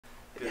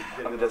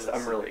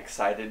I'm really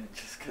excited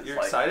just because. You're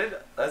excited?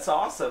 That's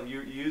awesome.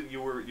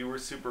 You were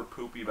super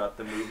poopy about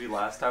the movie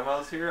last time I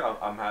was here.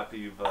 I'm happy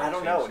you've. I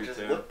don't know. Just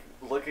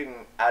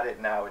looking at it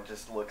now, it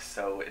just looks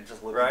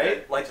right.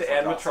 Good. Like the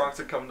animatronics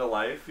are coming to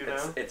life. You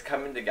know, it's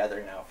coming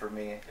together now for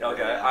me.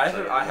 Okay,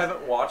 really, I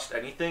haven't watched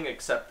anything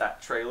except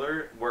that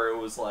trailer where it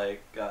was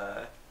like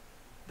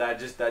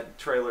that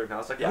trailer, and I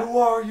was like, who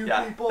are you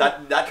people?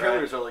 That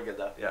trailer is really good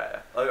though.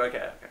 Yeah.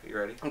 Okay. You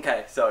ready?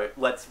 Okay, so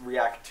let's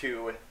react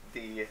to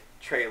the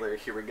trailer.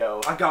 Here we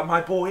go. I got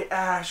my boy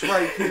Ash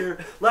right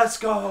here. Let's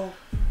go.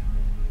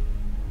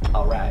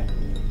 All right.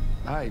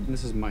 Hi,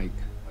 this is Mike.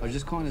 I was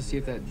just calling to see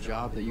if that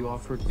job that you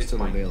offered was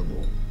still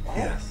available.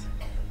 Yes.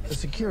 The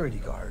security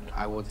guard.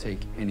 I will take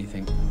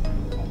anything.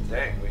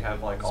 Dang, we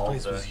have like all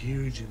this place was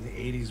huge in the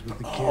 80s with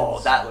the kids. Oh,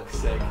 that looks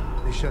sick.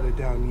 They shut it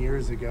down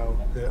years ago.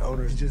 The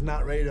owner's just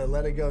not ready to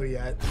let it go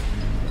yet.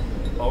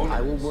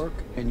 I will work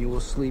and you will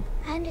sleep.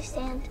 I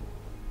understand.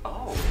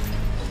 Oh.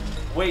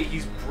 Wait,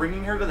 he's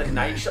bringing her to the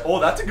night show? Oh,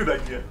 that's a good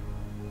idea.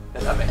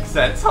 That makes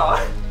sense,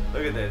 huh?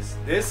 Look at this.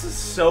 This is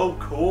so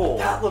cool.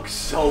 That looks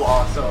so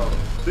awesome.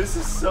 This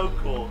is so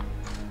cool.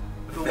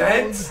 The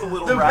vents?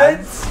 The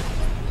vents?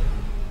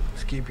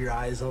 Just keep your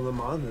eyes on the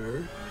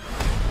monitor.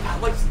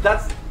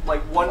 That's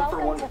like one for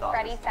one. Welcome to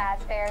Freddy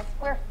Fazbear's,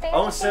 where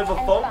Oh, instead of a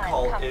phone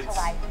call, come it's... to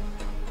life.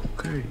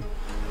 Okay.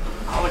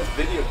 Oh, it's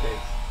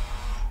videotapes.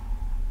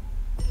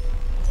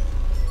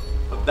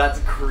 That's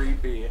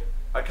creepy.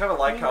 I kind of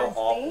like how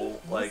awful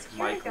like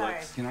Mike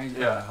looks. Can I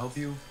help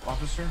you,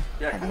 officer?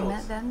 Yeah, Have you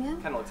met them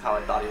yet? Kind of looks how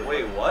I thought he would.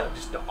 Wait, what?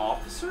 Just an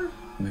officer?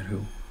 Met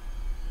who?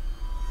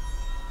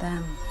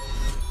 Them.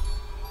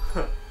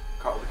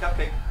 Carl the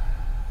Cupcake.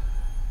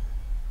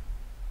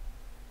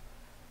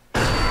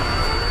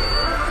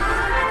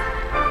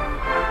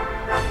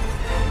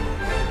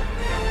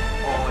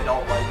 Oh, it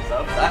all lights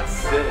up. That's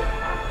sick.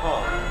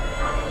 Huh.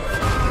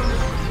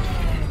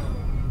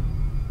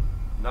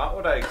 Not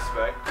what I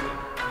expected.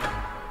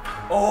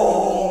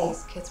 Oh!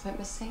 These kids went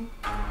missing.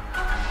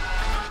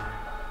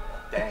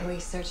 The Dang.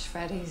 police searched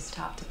Freddy's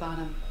top to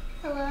bottom.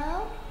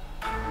 Hello?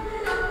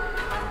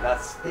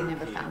 That's They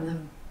never spooky. found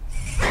them.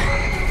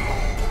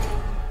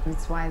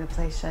 That's why the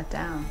place shut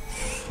down.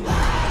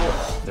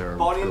 There are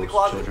Bonnie in the ghost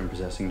closet. children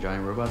possessing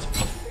giant robots.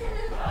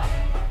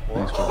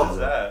 What was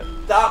that?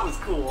 That was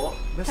cool.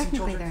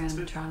 Technically, they're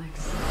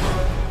animatronics.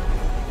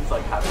 He's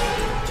like having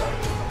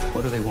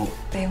What do they want?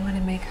 They want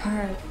to make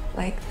her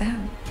like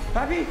them.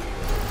 Papi!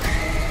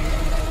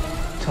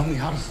 Tell me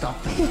how to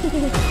stop them.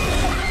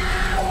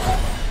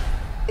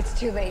 It's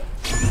too late.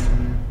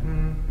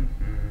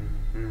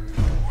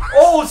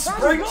 Oh,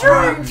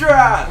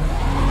 Springtrap!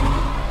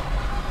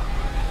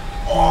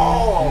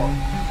 Oh!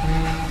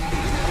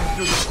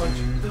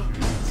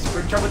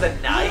 Springtrap with a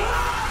knife?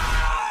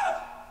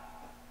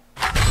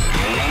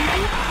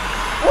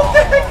 What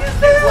the heck is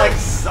that? It's like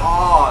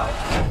Saw.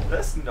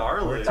 That's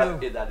gnarly.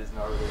 That is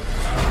gnarly.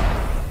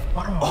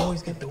 Why do I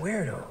always get the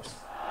weirdos?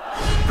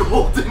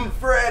 Golden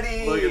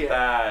Freddy! Look at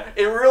that.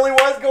 It really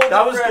was Golden Freddy.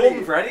 That was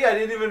Golden Freddy? I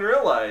didn't even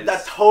realize.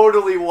 That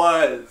totally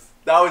was.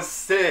 That was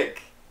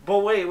sick. But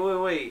wait.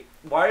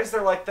 Why is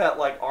there like that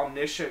like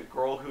omniscient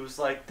girl who's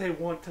like they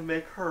want to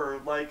make her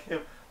like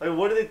him? Like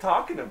what are they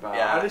talking about?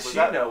 Yeah, how does she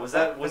know? Was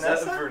that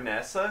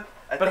Vanessa?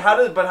 But how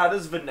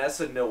does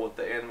Vanessa know what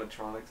the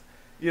animatronics?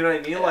 You know what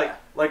I mean? Yeah.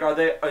 Like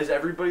is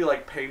everybody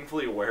like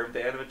painfully aware of the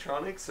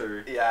animatronics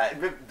or? Yeah,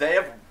 they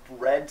have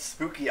red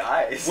spooky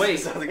eyes. Wait.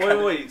 So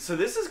So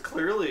this is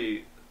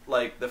clearly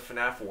like the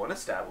Fnaf 1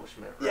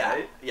 establishment,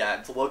 right? Yeah,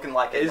 it's looking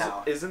like it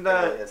now. Isn't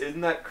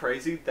that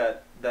crazy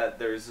that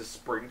there's a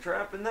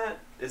Springtrap in that?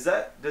 Does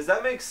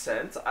that make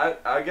sense?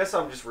 I guess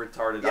I'm just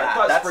retarded. Yeah, I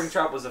thought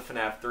Springtrap was a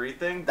FNAF 3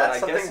 thing, but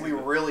that's I guess something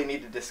we really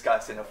need to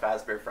discuss in a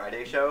Fazbear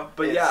Friday show.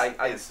 But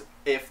is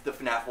if the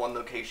FNAF 1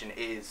 location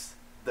is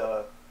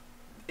the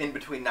in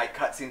between night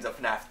cutscenes of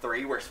FNAF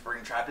 3 where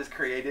Springtrap is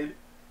created.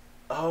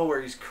 Oh,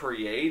 where he's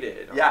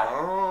created. Yeah.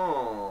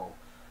 Oh.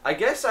 I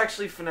guess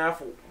actually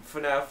FNAF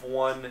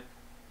 1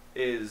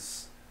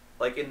 is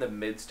like in the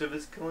midst of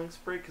his killing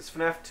spree, because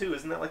FNAF 2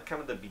 isn't that like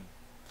kind of the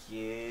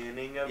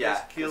beginning of his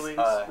killing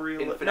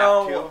spree? In FNAF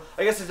no,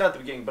 2? I guess it's not the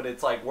beginning, but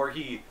it's like where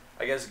he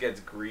I guess gets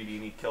greedy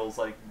and he kills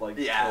like I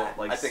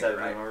think 7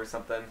 right. or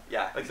something.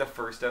 Yeah, like the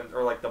first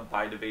or like the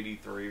Bite of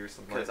 83 or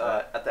something like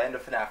that. At the end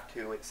of FNAF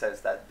 2, it says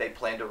that they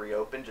plan to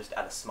reopen just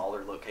at a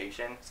smaller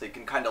location, so you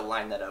can kind of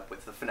line that up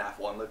with the FNAF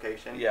 1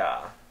 location.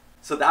 Yeah.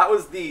 So that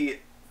was the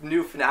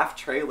new FNAF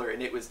trailer,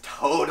 and it was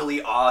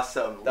totally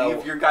awesome.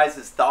 Leave your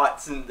guys'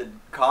 thoughts in the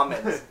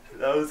comments.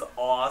 That was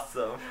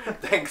awesome.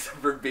 Thanks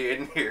for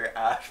being here,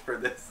 Ash, for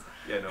this.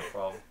 Yeah, no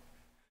problem.